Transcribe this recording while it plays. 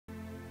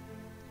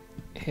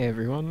Hey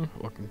everyone,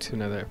 welcome to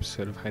another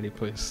episode of Heidi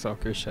plays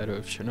S.T.A.L.K.E.R Shadow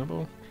of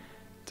Chernobyl.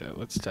 So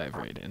let's dive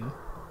right in.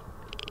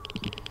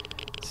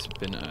 It's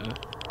been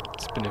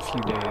a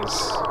few days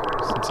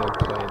since I've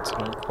played, so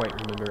I don't quite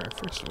remember.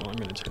 First of all, I'm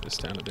going to turn this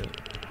down a bit.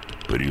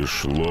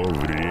 Пришло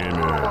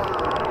время.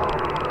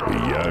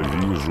 Я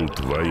вижу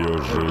твое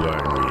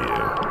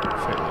желание.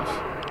 Fair enough.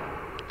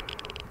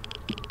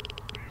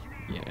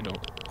 Yeah, I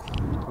don't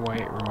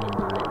quite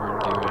remember what we're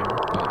doing,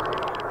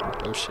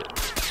 but oh shit.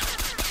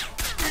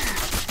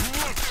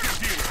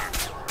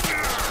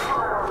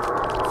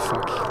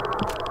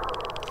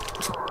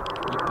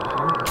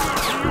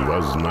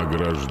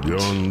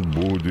 Вознагражден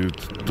будет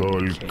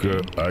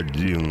только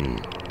один.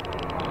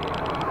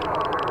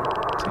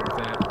 Take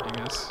that, I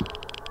guess.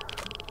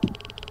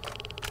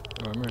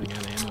 Oh, I'm running out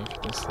of ammo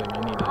for this thing. I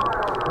need to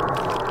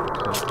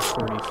play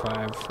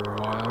 45 for a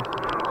while.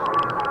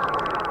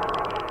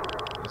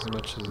 As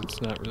much as it's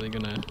not really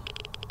gonna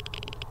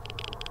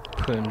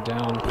put him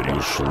down.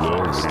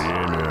 Пришло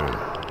время.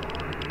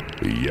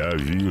 Я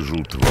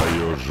вижу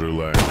твое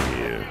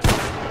желание.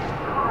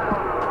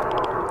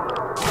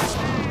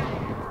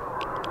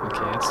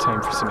 Okay, it's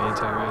time for some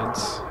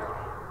anti-reds.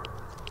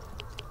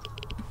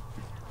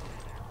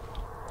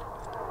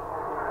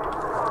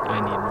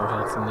 I need more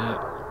health than that.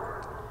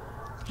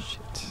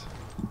 Shit.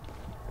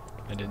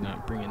 I did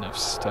not bring enough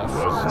stuff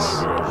for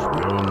this.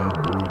 Вознагражден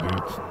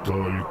будет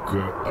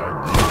только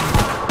один.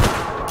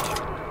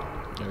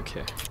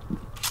 Okay.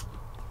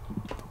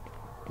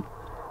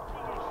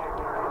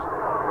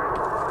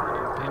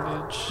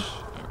 Bandage.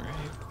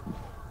 Alright.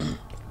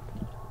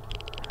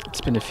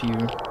 It's been a few...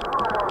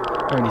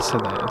 I already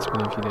said that. It's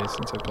been a few days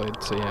since I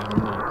played, so yeah,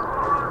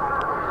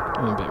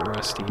 I'm a bit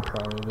rusty,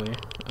 probably.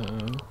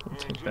 We'll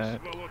take that.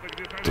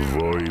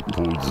 Твой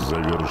путь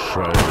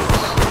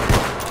завершается.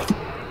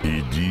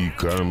 Иди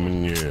ко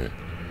мне.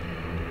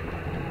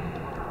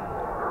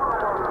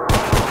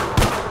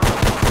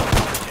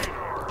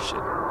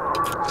 Shit.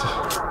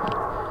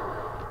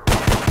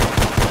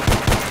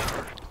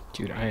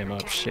 Dude, I am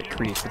up shit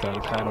creek without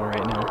a paddle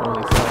right now.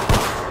 Holy fuck.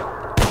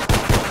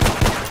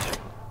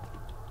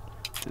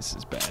 This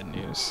is bad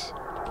news.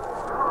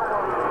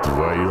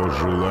 Твое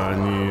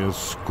желание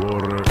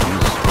скоро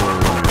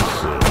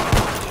исполнится.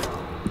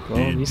 Well,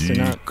 at least they're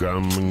Иди not ко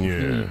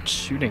мне.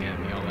 shooting at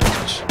me all that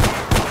much.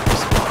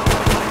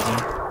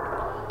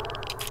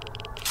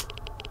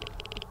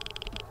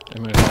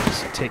 I'm gonna have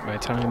to take my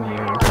time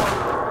here and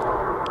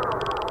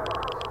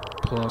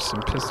pull off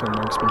some pistol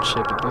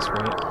marksmanship at this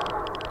rate.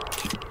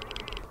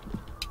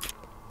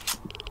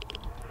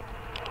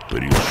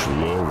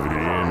 Пришло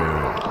время.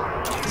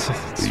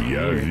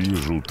 Я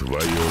вижу твое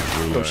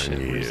желание. Oh shit,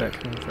 where's that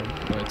coming from?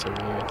 Oh, it's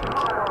over here, I think.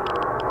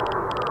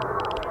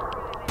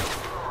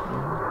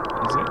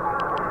 Is it?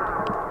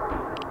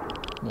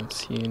 I don't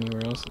see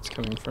anywhere else it's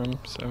coming from,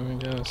 so I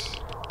guess.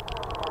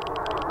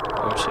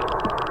 Oh shit.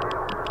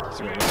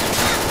 He's right next to me.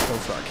 Oh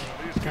fuck.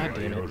 God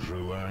damn it.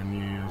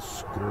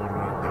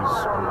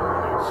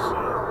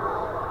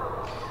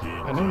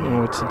 I don't know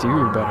what to do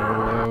about our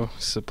low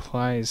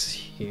supplies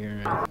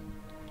here. I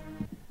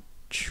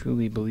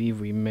truly believe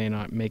we may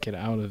not make it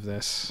out of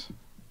this.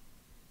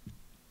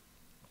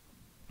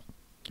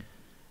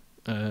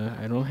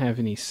 I don't have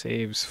any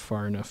saves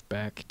far enough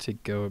back to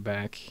go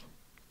back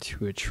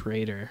to a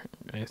trader.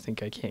 I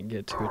think I can't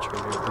get to a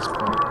trader at this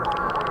point.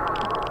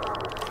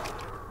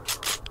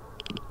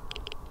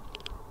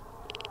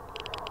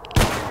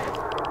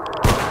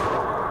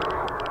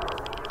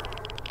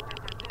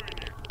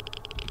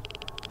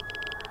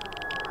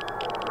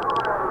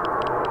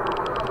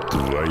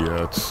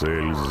 Твоя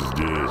цель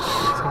здесь.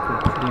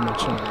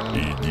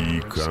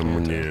 Иди ко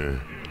мне.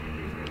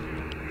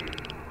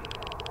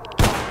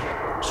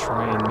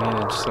 Try and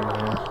manage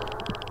somehow.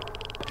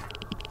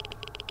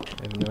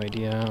 I have no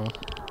idea how.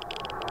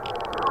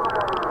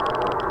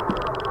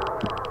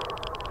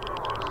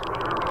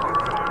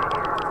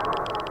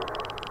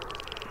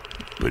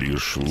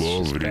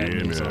 Пришло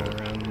время.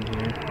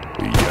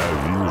 Я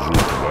вижу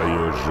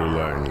твое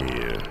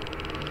желание.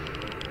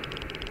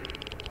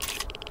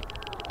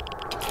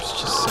 There's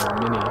just so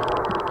many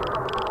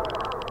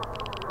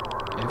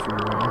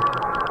everywhere.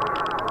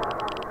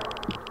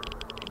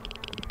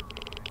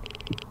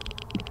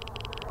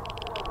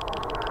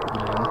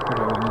 Man, what do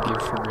I want to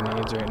give for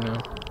grenades right now?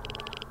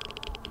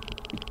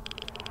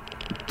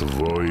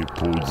 Твой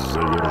путь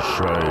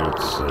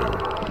завершается.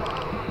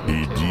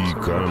 Иди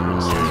ко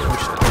мне.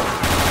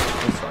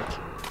 Oh fuck.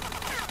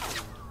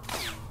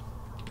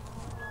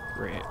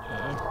 Great.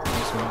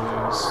 There's one of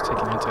those. Take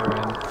an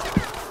anti-red.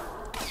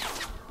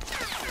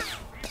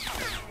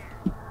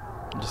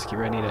 Just get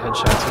ready to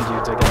headshot some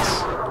dudes, I guess.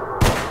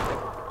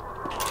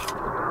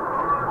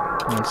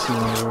 I don't see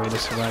any other way to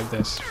survive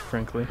this,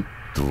 frankly.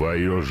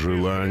 Твое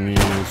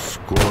желание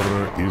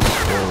скоро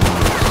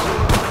исполнится.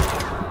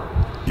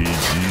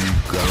 Иди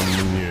ко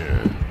мне.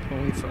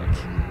 Holy fuck.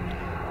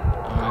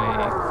 I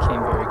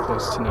came very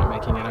close to not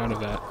making it out of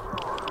that.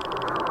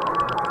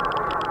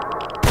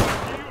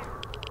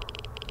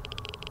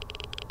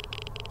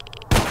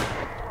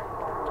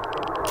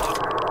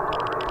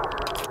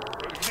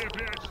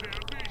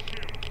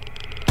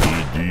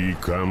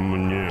 ко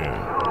мне.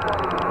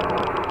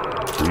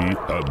 Ты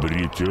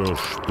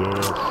обретешь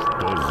то,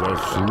 что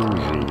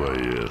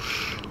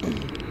заслуживаешь.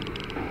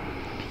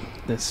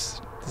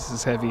 This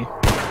is heavy.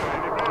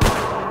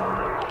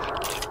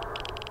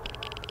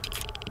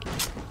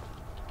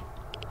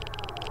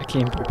 I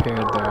came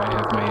prepared though. I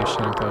have my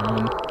S.T.A.L.K.E.R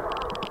on.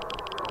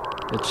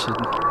 That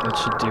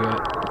should do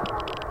it.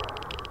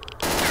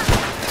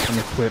 I'm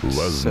equipped,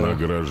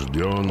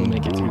 Вознагражден we'll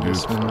make it through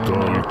this будет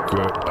one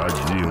только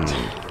один.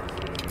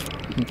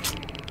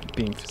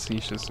 Being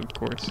facetious, of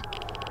course.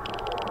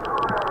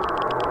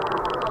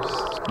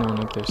 There's no one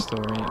up there still,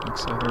 right?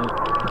 Looks like it.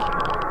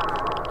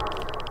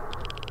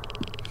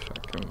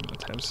 Fuck, I'm about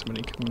to have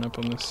somebody coming up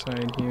on this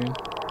side here.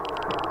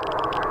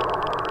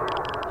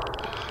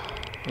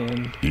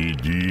 And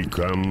Иди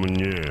ко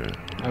мне.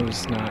 I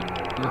was not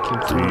looking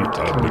Ты forward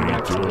to coming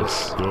back to обретешь this.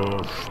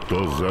 то, что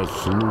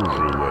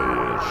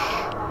заслуживаешь.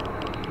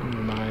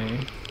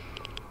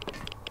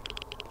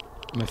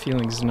 My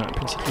feelings not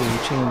particularly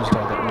changed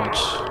all that much.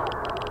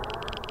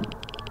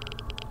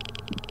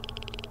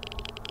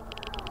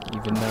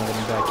 Even now that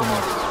I'm backing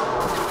up.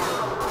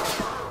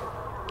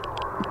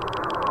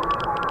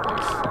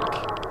 Oh, fuck.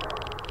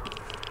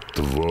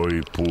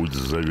 Твой путь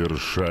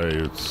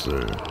завершается.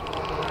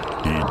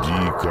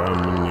 Иди ко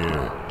мне.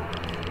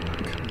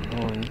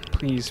 Come on,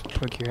 please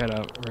poke your head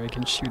out where I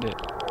can shoot it.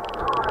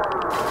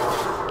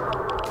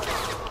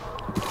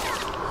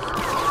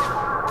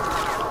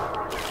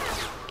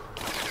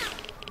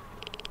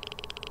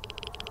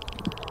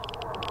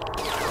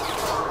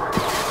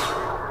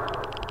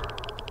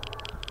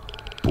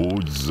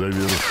 Путь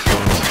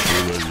завершен,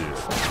 человек.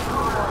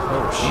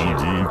 Oh shit.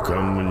 Иди ко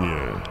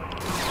мне.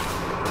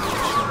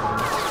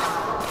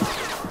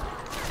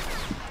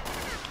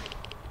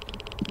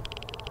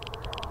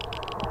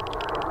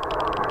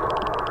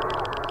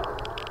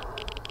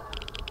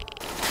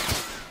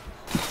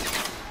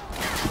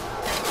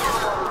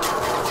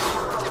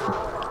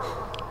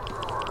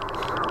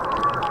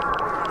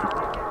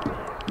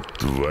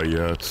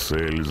 Твоя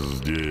цель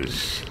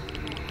здесь.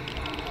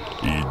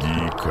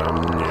 Иди ко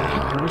мне.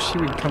 I wish he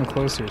would come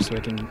closer so I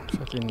can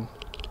fucking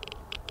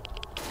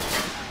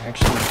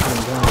actually put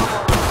him down.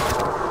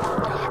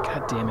 Oh,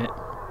 God damn it.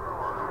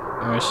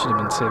 Oh, I should have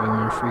been saving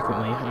more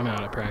frequently. I'm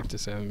out of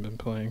practice. I haven't been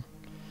playing.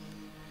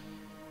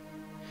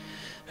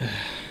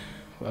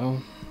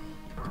 Well,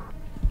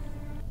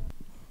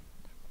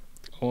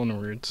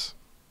 onwards.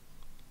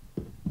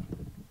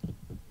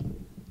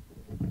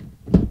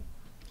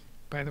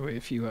 By the way,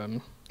 if you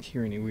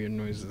hear any weird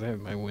noises, I have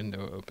my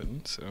window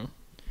open, so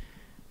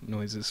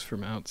noises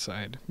from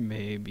outside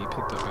may be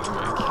picked up by the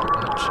mic.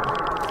 I'm not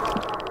sure.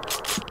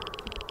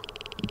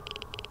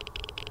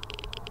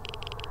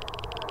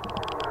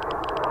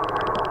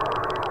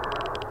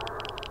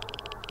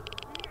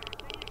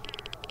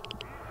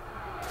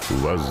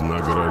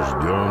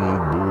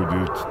 Вознагражден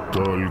будет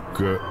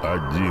только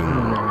один.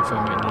 I'm wondering if I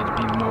might need to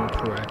be more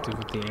proactive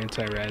with the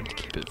anti-rad to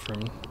keep it from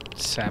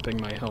sapping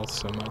my health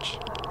so much.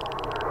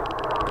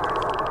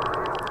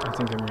 I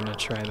think I'm gonna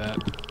try that.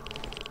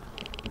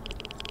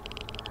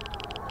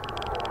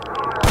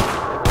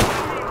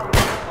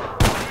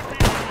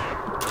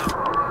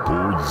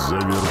 Путь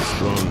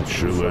завершен,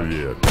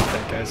 человек.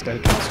 That guy's got a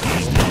console.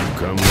 Иди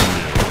ко мне.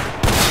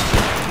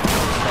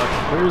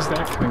 Where is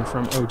that coming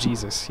from? Oh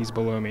Jesus, he's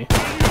below me.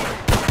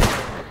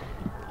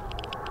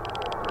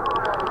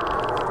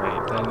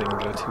 Right, that didn't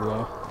go too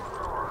well.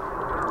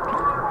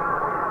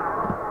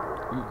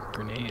 Ooh,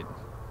 grenade.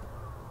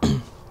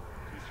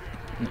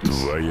 Nice.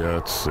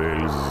 Твоя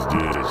цель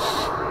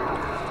здесь.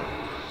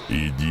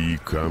 Иди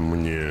ко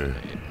мне.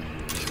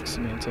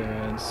 Some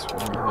anti-rads.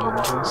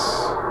 Reload this.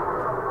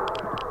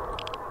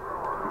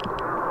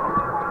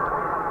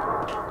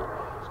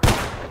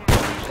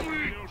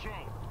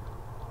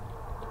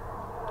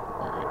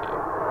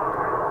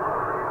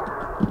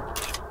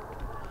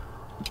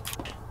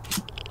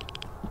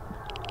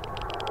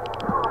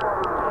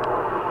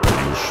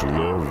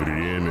 Пришло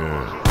время.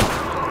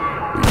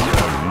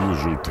 Я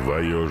вижу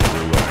твое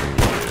желание.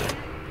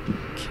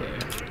 Okay.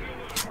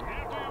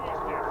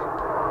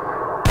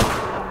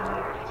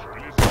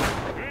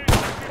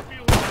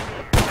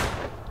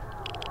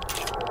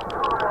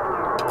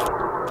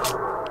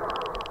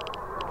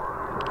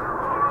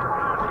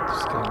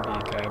 There's gonna be a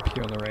guy up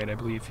here on the right, I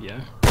believe,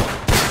 yeah.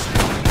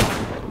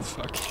 Oh,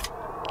 fuck.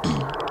 I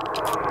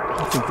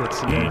think that's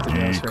the guy with the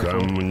gas Иди ко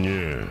rifle.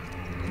 мне.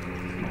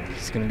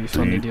 It's gonna be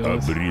fun to Ты deal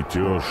with.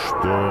 обретешь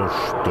то,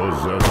 что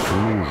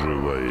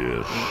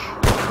заслуживаешь.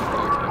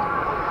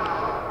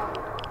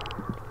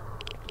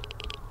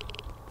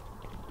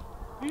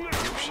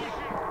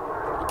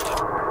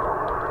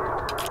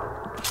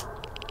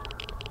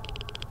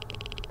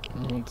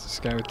 Oh, it's this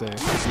guy with the...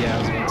 Yeah, I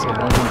was about to say, I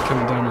don't think he's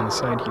coming down on the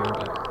side here,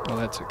 but... Well,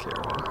 that's okay,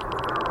 right?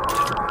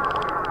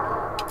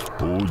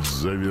 Путь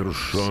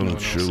завершен,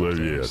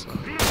 человек.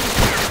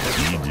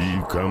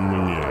 Иди ко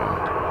мне.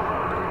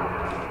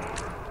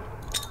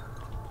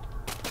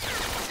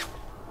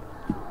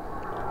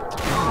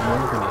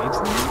 More grenades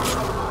there?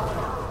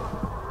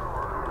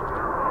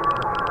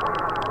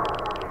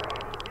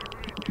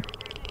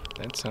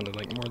 sounded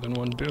like more than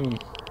one boom.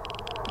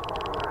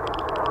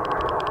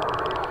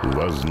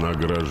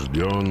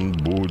 Вознагражден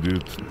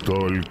будет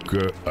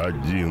только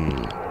один.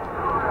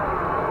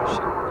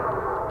 Shit.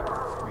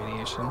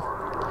 Radiation.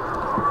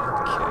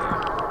 Okay.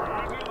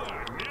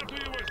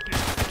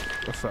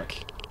 Oh fuck.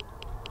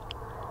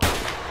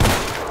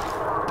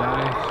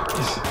 Die.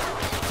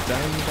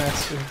 Die, you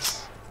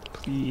bastards.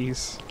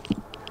 Please.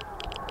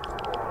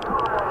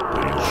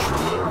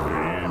 Пришло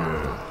время.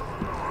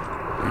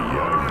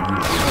 Я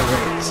вижу. Oh,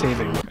 right.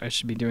 Saving. I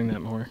should be doing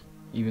that more.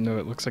 Even though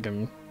it looks like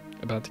I'm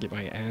about to get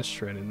my ass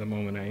shredded the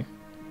moment I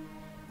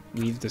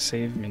leave the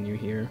save menu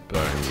here. But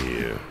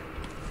Пание.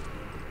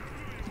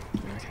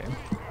 okay.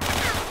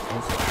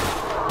 Oh, fuck.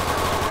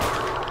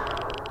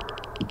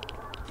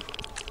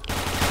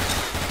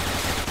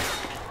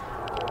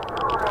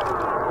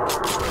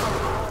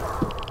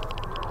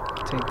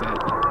 Take that,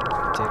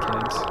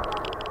 dickheads.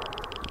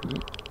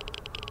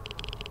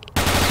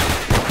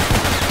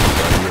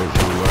 Твое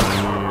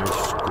желание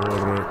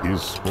скоро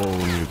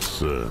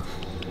исполнится.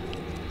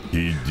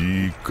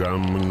 Иди ко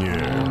мне.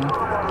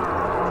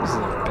 This is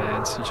a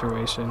bad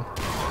situation.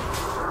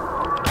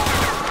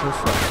 Oh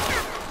fuck.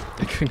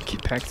 I couldn't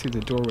get back through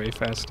the doorway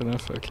fast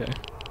enough, okay.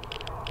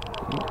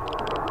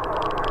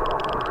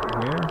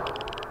 Where?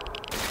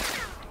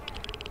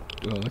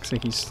 Oh, it looks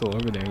like he's still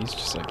over there. He's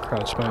just like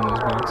crouched behind those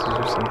boxes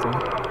or something.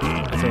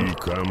 Иди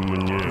ко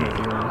мне.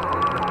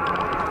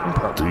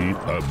 Ты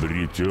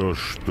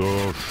обретешь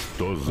то,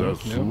 что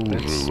That's definitely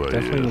the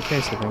заслуживаешь.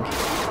 case, I think.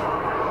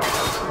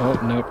 Oh,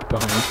 nope,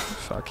 behind.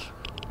 Fuck.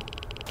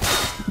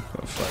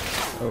 Oh, fuck.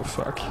 Oh,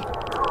 fuck.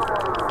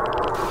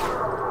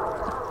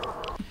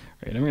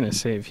 Alright, I'm gonna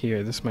save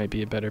here. This might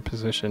be a better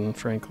position,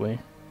 frankly.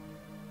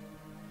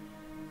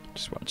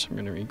 Just watch, I'm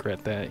gonna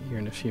regret that here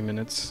in a few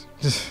minutes.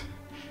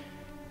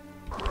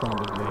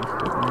 Probably,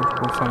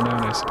 but we'll find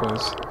out, I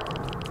suppose.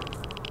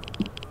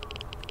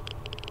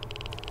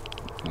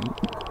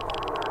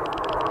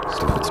 This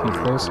puts me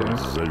closer.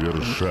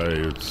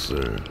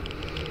 Завершается.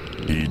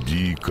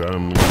 Иди ко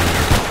мне.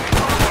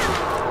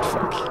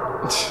 Fuck.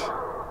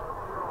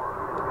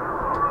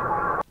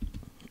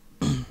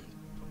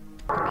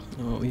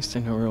 Well, at least I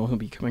know where he'll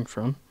be coming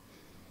from.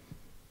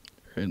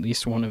 Or at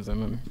least one of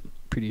them. I'm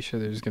pretty sure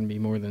there's going to be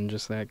more than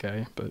just that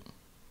guy, but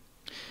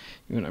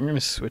you know, I'm going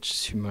to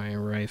switch to my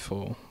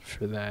rifle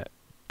for that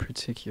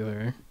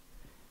particular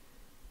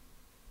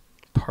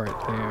part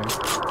there.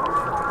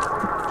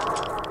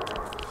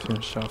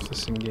 Finish off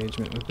this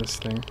engagement with this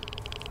thing.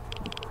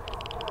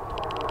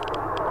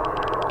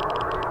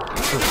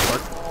 Oh,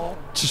 fuck.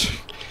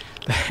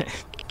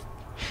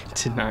 That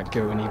did not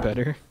go any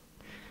better.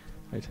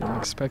 I didn't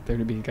expect there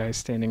to be a guy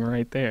standing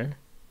right there.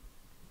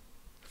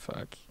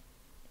 Fuck.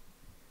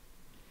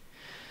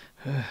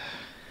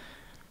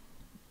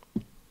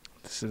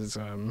 This is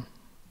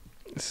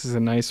a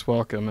nice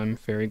welcome. I'm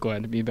very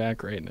glad to be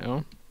back right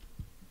now.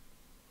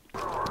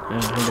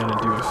 And I gotta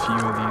do a few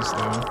of these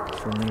though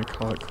before I'm gonna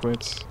call it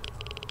quits.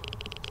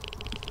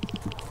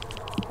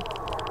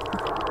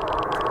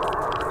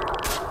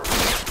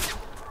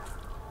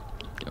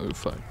 Oh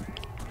fuck.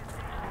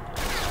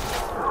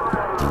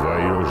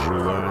 Твое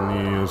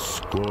желание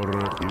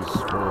скоро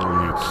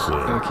исполнится.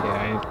 Okay,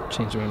 I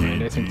changed my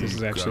mind. I think this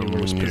is actually a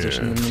worse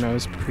position than when I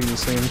was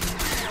previously in.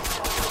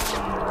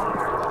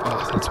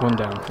 Oh, that's one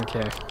down.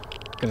 Okay.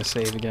 Gonna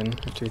save again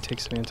after he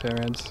takes some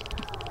anti-rads.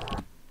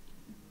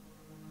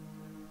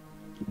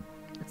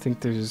 I think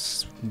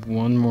there's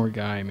one more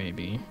guy,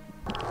 maybe.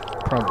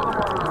 Probably.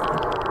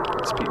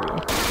 Let's be real.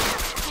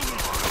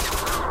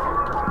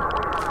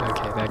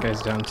 Okay, that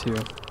guy's down too.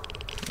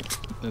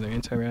 Another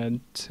anti-rad.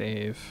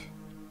 Save.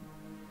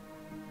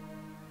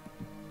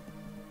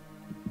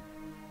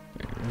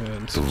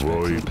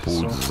 Твой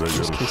путь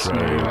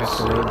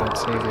завершается.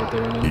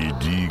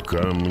 Иди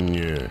ко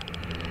мне.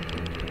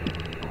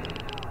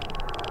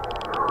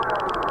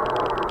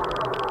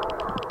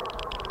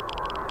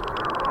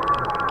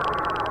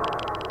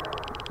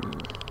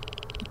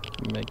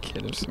 Med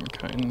kit of some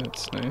kind,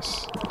 that's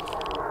nice. Oh,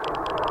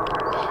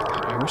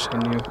 God, I wish I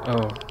knew.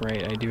 Oh,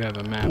 right, I do have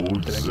a map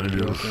Путь that I can be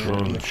looking at in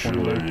завершен, the corner.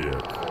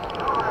 человек.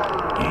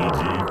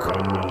 Иди ко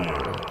мне.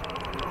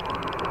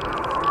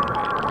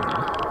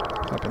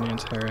 Pop an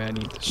anti-rad,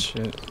 eat this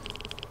shit.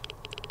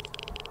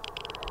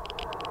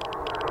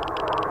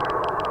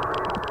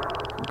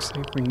 Looks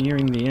like we're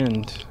nearing the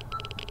end.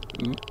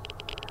 Ooh.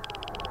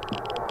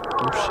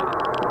 Oh shit.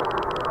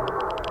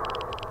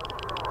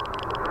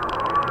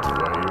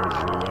 Твое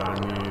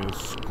желание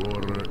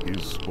скоро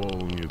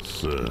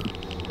исполнится.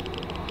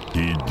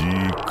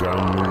 Иди ко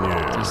мне.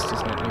 This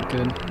does not look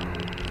good.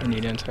 I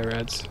need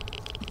anti-rads.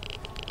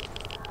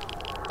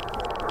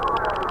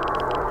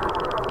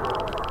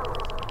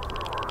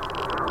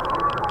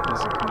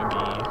 Is it gonna be...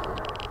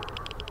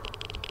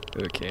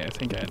 Okay, I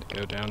think I had to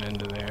go down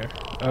into there.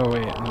 Oh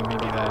wait, no,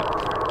 maybe that.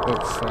 Oh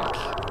fuck.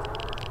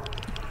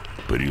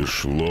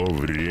 Пришло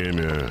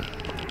время.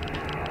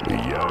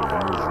 Я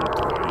вижу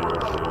твое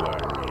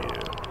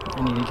желание. I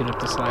need to get up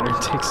the slider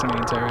and take some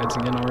anti-rads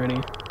again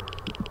already.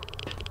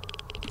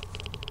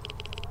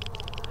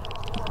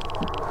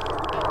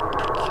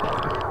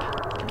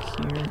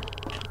 here?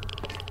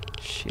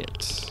 Shit.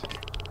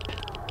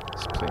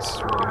 This place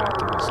is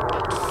radioactive as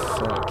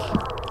fuck.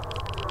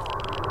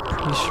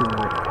 Pretty sure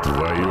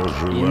Твое in the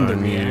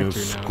желание reactor now,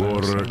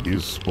 скоро so.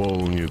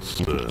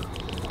 исполнится.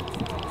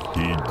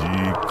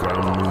 Иди ко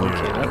мне.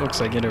 Okay, that looks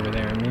like it over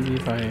there. Maybe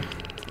if I...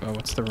 Oh,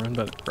 what's the run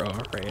button? Oh,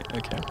 right,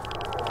 okay.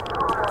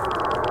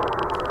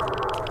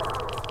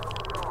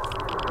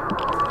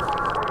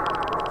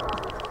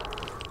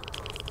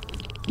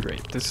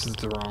 Great, this is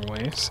the wrong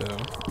way, so...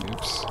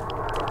 Oops.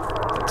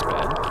 That's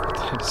bad.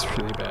 That is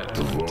really bad. I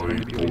don't have time Твой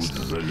to be путь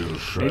wasting.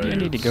 завершается. Maybe I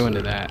need to go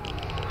into that.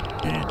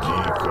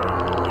 Иди ко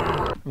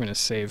мне. I'm gonna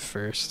save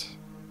first.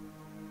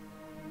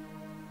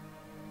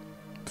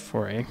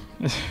 Before I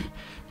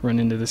run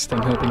into this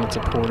thing hoping it's a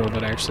portal,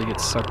 but I actually get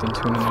sucked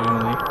into an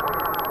anomaly.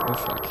 Oh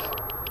fuck.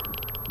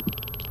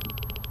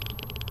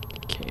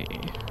 Okay.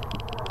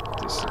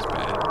 This is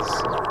bad. This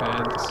is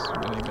bad. This is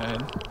really bad.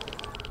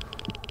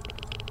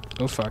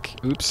 Oh fuck.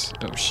 Oops.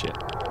 Oh shit.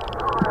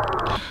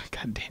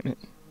 God damn it.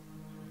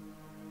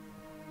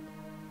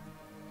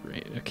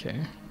 Right,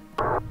 okay.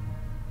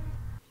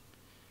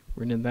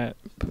 Where did that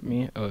put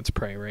me? Oh, it's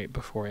probably right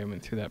before I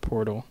went through that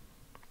portal.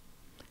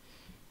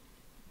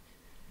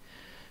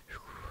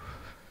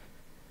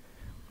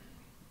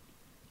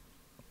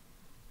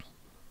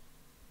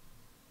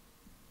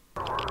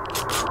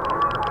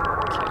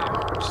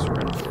 Just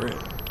run for it.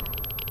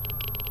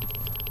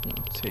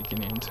 I'm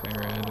taking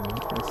anti-rad and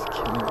let's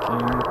kill the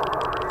game.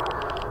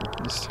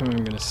 This time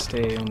I'm gonna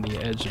stay on the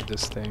edge of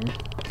this thing.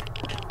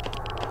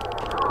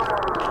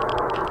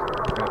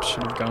 Perhaps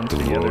should have gone to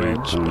the other Твой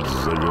edge. путь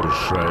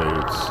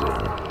завершается.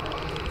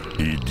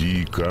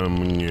 Иди ко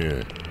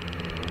мне.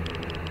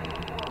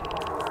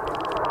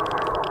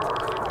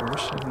 I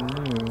wish I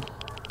knew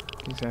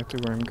exactly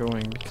where I'm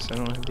going because I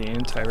don't have the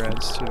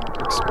anti-rads to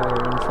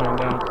explore and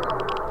find out.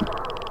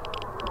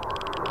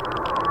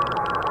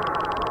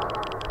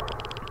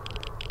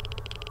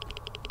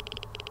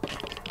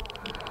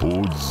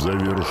 Путь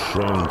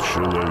завершен,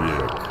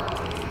 человек.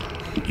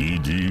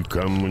 Иди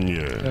ко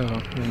мне.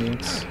 Oh, maybe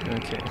it's...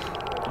 okay.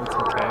 I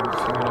think I have it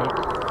figured out.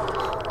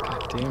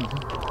 God damn.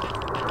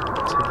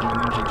 Taking an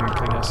energy drink,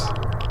 I guess.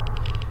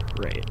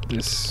 Right,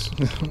 this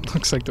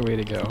looks like the way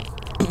to go.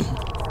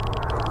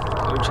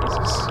 Oh,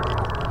 Jesus.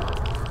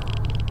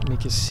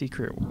 Make a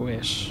secret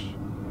wish.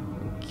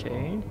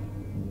 Okay.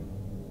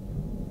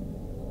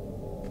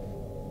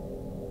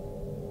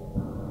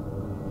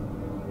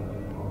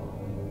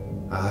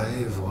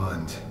 I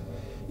want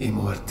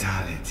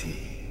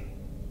immortality.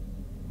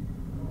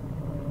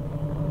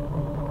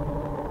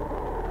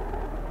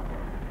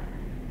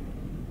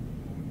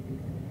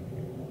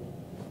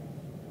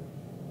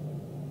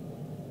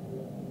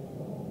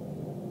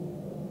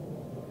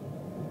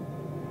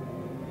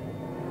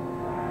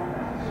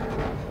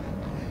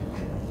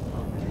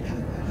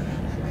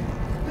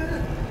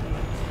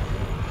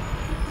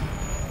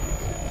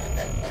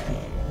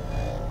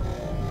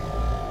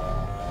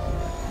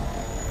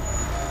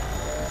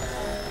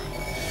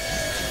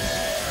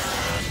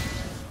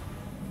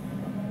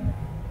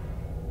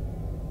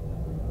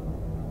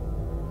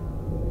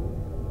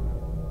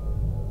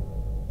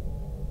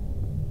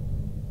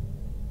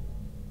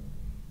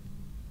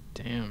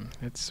 Damn,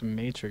 that's some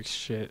Matrix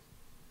shit.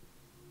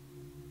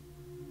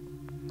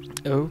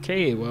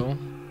 Okay, well.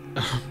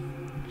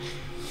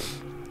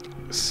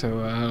 So,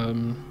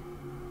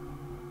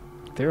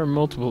 there are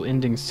multiple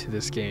endings to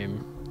this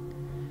game.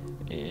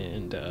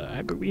 And,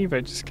 I believe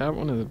I just got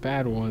one of the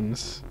bad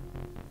ones.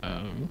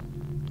 I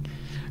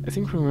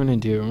think what we're gonna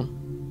do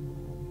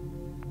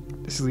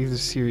is leave the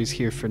series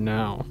here for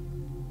now.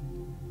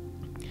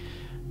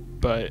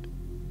 But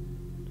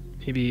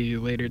maybe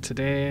later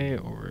today,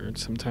 or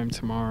sometime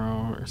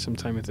tomorrow, or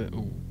sometime within...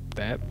 Ooh,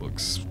 that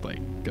looks like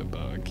a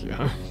bug,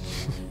 yeah.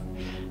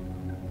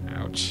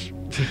 Ouch.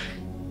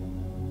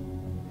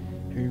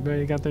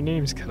 Everybody got their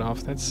names cut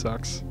off, that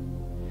sucks.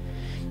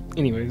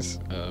 Anyways,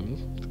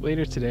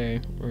 later today,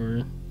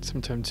 or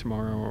sometime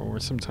tomorrow, or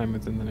sometime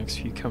within the next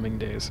few coming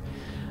days,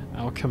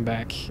 I'll come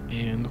back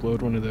and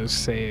load one of those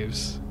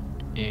saves,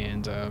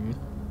 and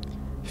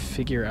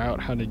figure out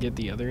how to get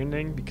the other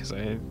ending, because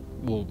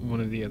one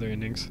of the other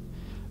endings.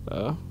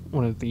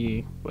 One of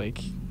the, like,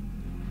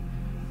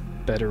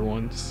 better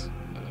ones.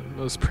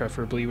 Most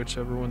preferably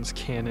whichever one's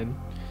canon.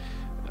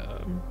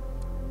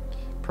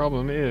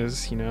 Problem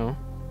is, you know,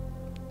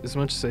 as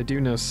much as I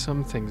do know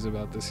some things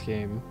about this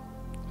game,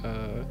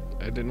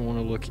 I didn't want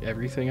to look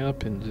everything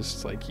up and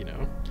just, like, you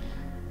know,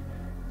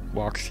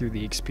 walk through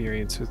the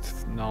experience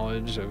with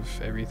knowledge of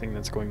everything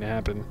that's going to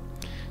happen.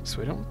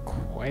 So I don't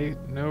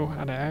quite know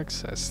how to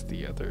access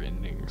the other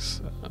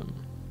endings.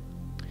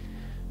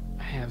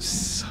 I have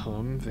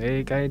some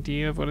vague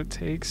idea of what it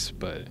takes,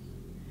 but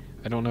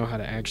I don't know how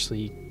to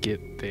actually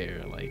get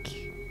there, like,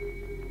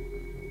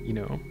 you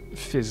know,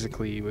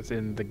 physically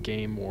within the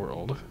game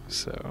world,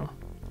 so...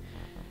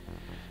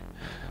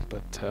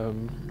 But,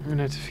 I'm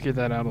gonna have to figure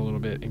that out a little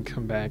bit and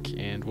come back,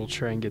 and we'll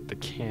try and get the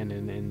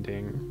canon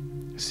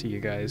ending, so you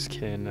guys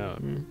can,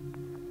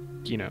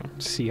 you know,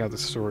 see how the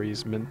story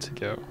is meant to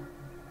go.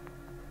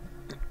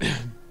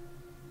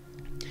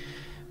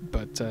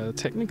 But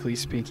technically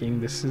speaking,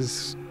 this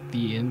is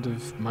the end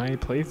of my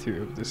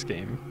playthrough of this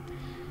game.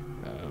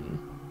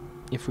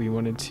 If we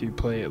wanted to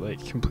play it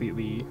like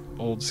completely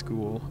old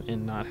school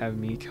and not have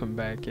me come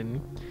back and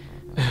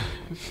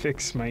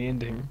fix my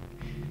ending.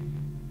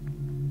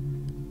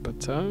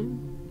 But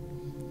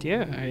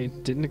yeah, I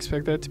didn't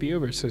expect that to be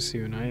over so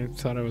soon. I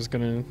thought I was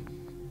gonna,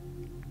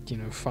 you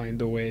know,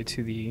 find a way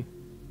to the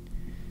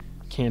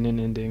canon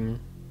ending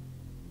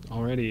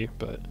already,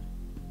 but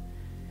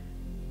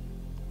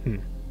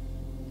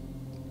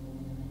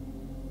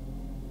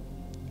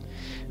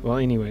well,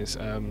 anyways,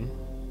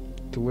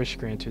 the wish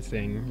granter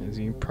thing, as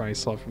you probably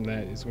saw from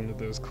that, is one of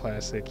those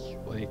classic,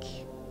 like,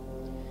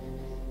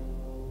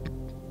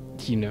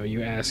 you know,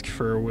 you ask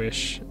for a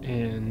wish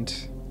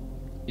and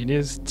it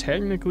is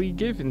technically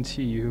given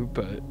to you,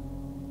 but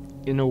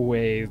in a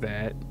way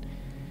that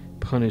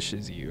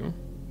punishes you,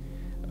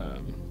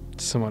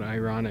 somewhat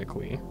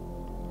ironically,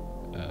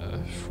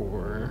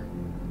 for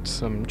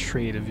some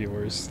trait of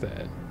yours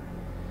that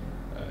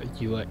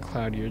you let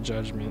cloud your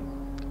judgment.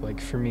 Like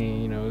for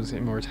me, you know, it was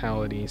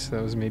immortality, so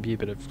that was maybe a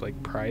bit of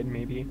like pride,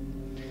 maybe.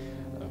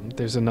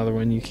 There's another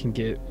one you can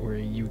get where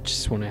you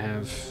just want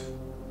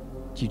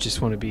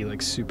to be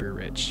like super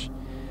rich,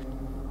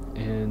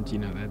 and you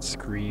know that's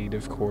greed,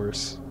 of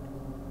course.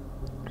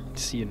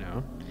 So, you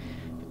know,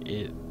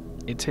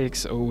 it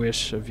takes a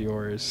wish of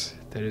yours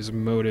that is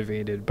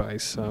motivated by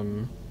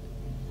some,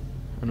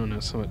 I don't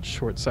know, somewhat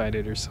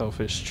short-sighted or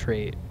selfish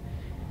trait,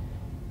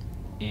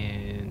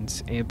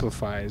 and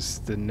amplifies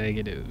the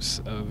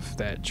negatives of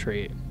that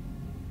trait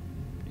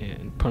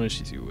and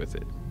punishes you with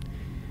it.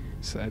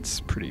 So that's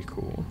pretty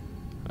cool.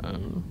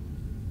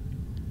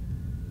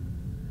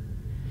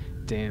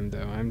 Damn,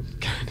 though, I'm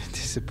kind of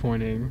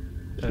disappointed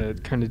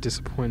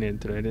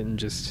that I didn't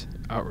just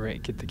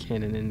outright get the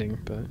canon ending,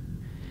 but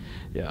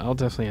yeah, I'll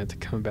definitely have to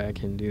come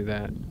back and do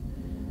that.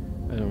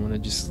 I don't want to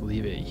just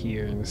leave it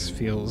here, and this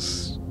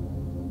feels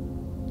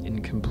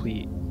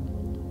incomplete.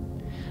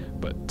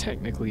 But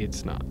technically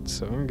it's not,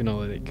 so I'm gonna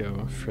let it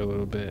go for a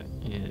little bit,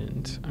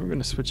 and I'm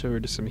gonna switch over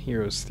to some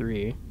Heroes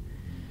 3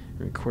 and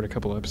record a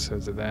couple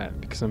episodes of that,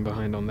 because I'm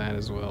behind on that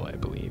as well, I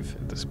believe,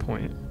 at this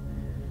point.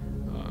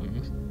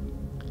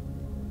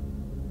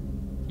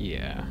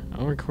 Yeah,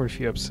 I'll record a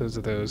few episodes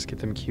of those, get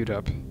them queued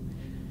up,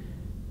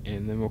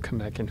 and then we'll come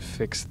back and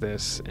fix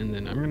this, and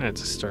then I'm gonna have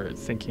to start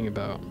thinking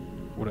about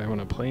what I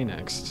want to play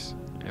next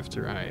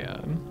after I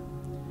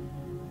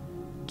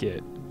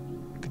get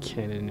the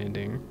canon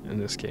ending in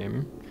this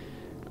game.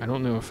 I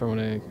don't know if I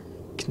want to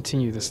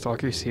continue the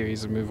S.T.A.L.K.E.R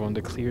series and move on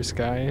to Clear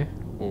Sky,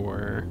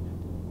 or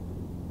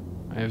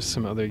I have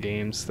some other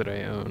games that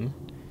I own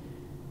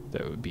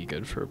that would be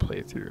good for a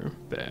playthrough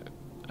that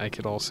I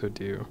could also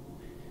do.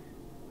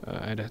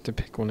 I'd have to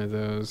pick one of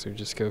those or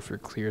just go for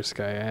Clear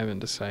Sky. I haven't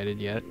decided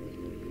yet,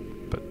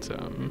 but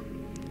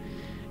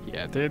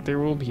yeah, there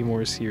will be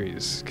more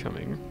series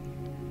coming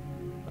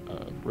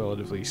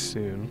relatively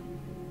soon.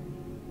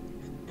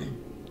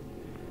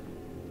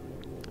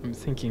 I'm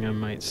thinking I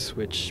might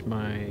switch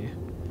my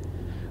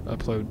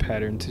upload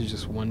pattern to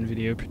just one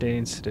video per day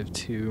instead of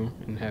two,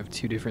 and have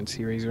two different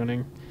series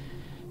running,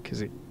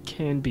 because it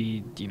can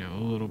be, you know,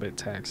 a little bit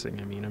taxing.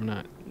 I mean, I'm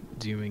not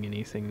doing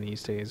anything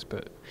these days,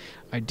 but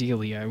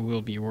ideally I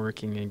will be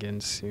working again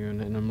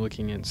soon, and I'm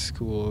looking at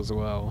school as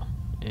well,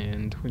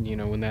 and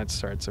when that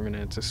starts, I'm gonna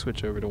have to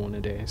switch over to one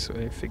a day. So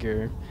I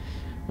figure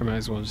I might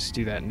as well just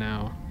do that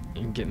now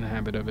and get in the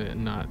habit of it,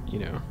 and not, you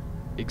know,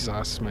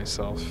 exhaust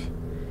myself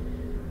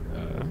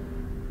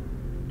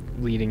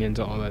leading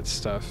into all that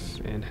stuff,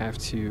 and have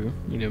to,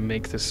 you know,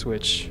 make the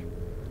switch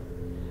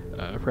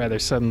rather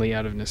suddenly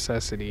out of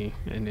necessity,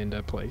 and end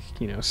up, like,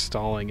 you know,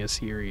 stalling a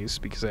series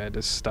because I had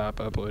to stop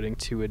uploading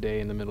 2 a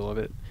day in the middle of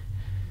it.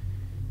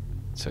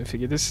 So I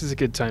figured this is a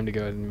good time to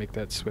go ahead and make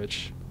that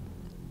switch.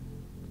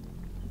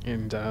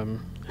 And I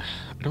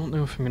don't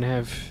know if I'm gonna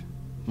have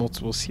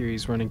multiple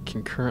series running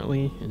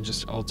concurrently and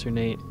just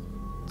alternate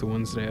the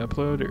ones that I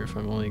upload, or if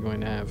I'm only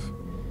going to have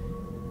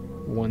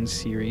one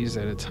series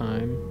at a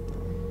time,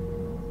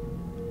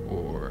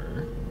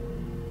 or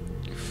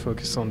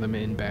focus on them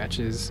in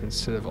batches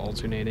instead of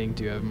alternating.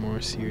 Do have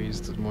more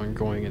series, one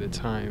going at a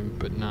time,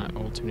 but not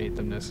alternate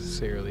them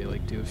necessarily.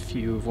 Like, do a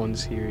few of one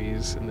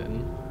series and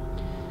then,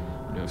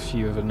 you know, a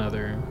few of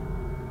another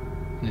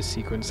in a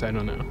sequence. I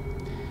don't know.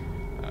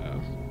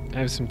 I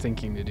have some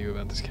thinking to do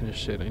about this kind of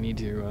shit. I need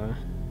to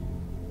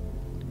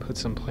put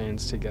some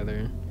plans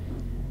together.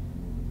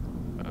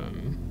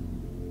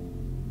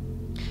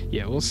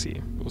 Yeah, we'll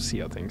see. We'll see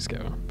how things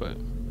go, but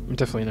I'm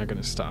definitely not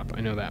going to stop.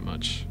 I know that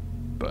much.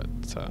 But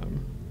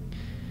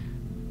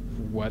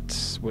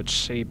what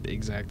shape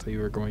exactly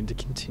we're going to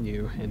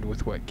continue, and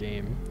with what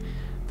game,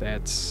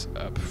 that's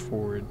up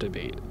for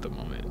debate at the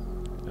moment.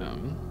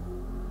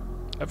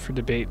 Up for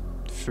debate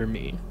for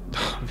me,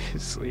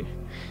 obviously.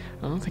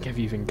 I don't think I've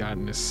even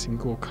gotten a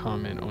single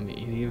comment on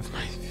any of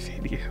my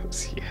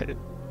videos yet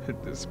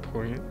at this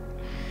point.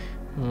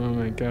 Oh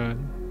my god.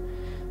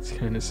 It's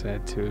kind of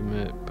sad to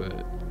admit,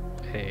 but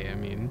hey, I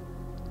mean,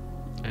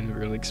 I never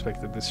really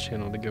expected this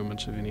channel to go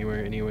much of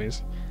anywhere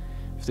anyways.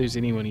 If there's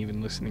anyone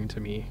even listening to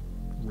me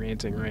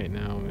ranting right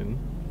now, and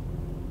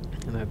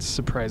that's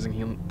surprising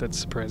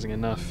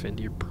enough, and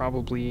you're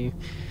probably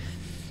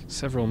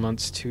several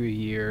months to a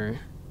year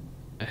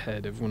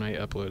ahead of when I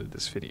uploaded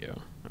this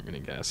video, I'm gonna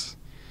guess.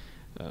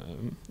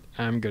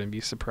 I'm gonna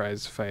be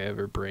surprised if I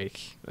ever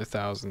break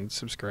 1,000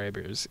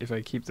 subscribers. If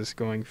I keep this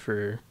going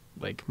for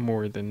like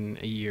more than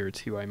a year or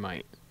two, I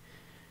might.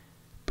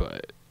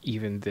 But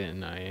even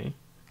then,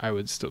 I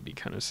would still be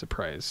kind of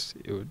surprised.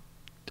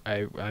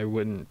 I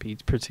wouldn't be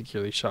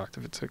particularly shocked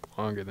if it took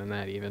longer than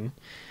that even.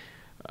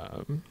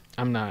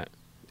 I'm not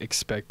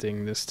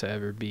expecting this to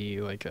ever be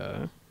like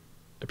a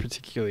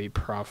particularly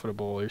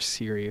profitable or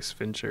serious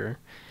venture.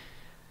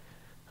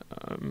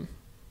 I'm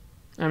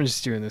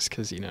just doing this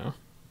because, you know,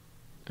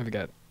 I've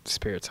got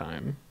spare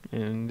time,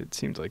 and it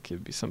seemed like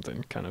it'd be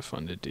something kind of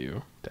fun to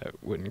do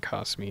that wouldn't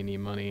cost me any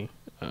money.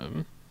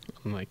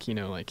 Unlike, you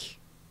know, like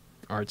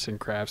arts and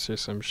crafts or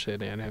some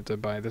shit, and I'd have to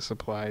buy the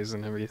supplies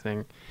and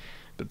everything.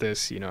 But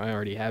this, you know, I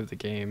already have the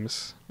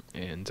games,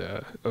 and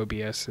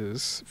OBS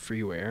is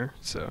freeware,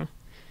 so,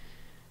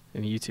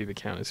 and a YouTube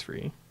account is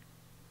free.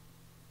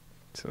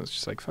 So it's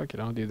just like, fuck it,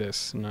 I'll do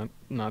this,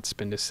 not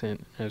spend a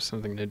cent, have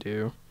something to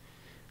do,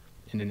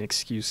 and an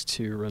excuse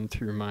to run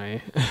through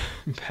my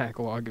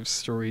backlog of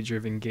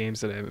story-driven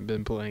games that I haven't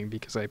been playing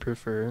because I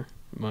prefer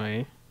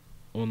my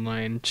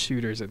online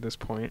shooters at this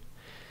point.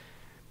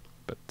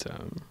 But,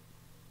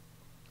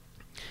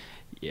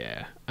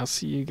 yeah, I'll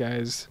see you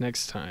guys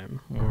next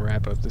time. We'll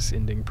wrap up this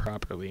ending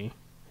properly,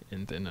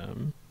 and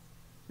then,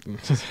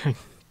 I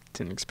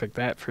didn't expect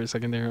that for a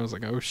second there. I was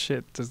like, oh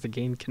shit, does the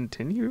game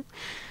continue?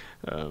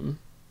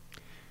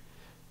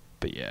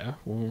 But yeah,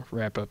 we'll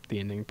wrap up the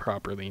ending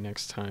properly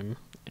next time,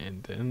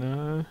 and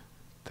then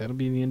that'll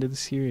be the end of the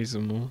series,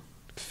 and we'll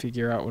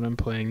figure out what I'm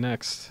playing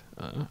next.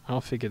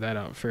 I'll figure that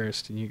out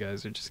first, and you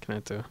guys are just gonna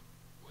have to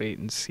wait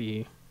and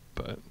see,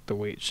 but the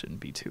wait shouldn't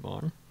be too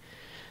long.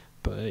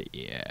 But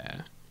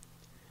yeah,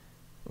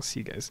 I'll see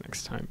you guys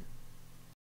next time.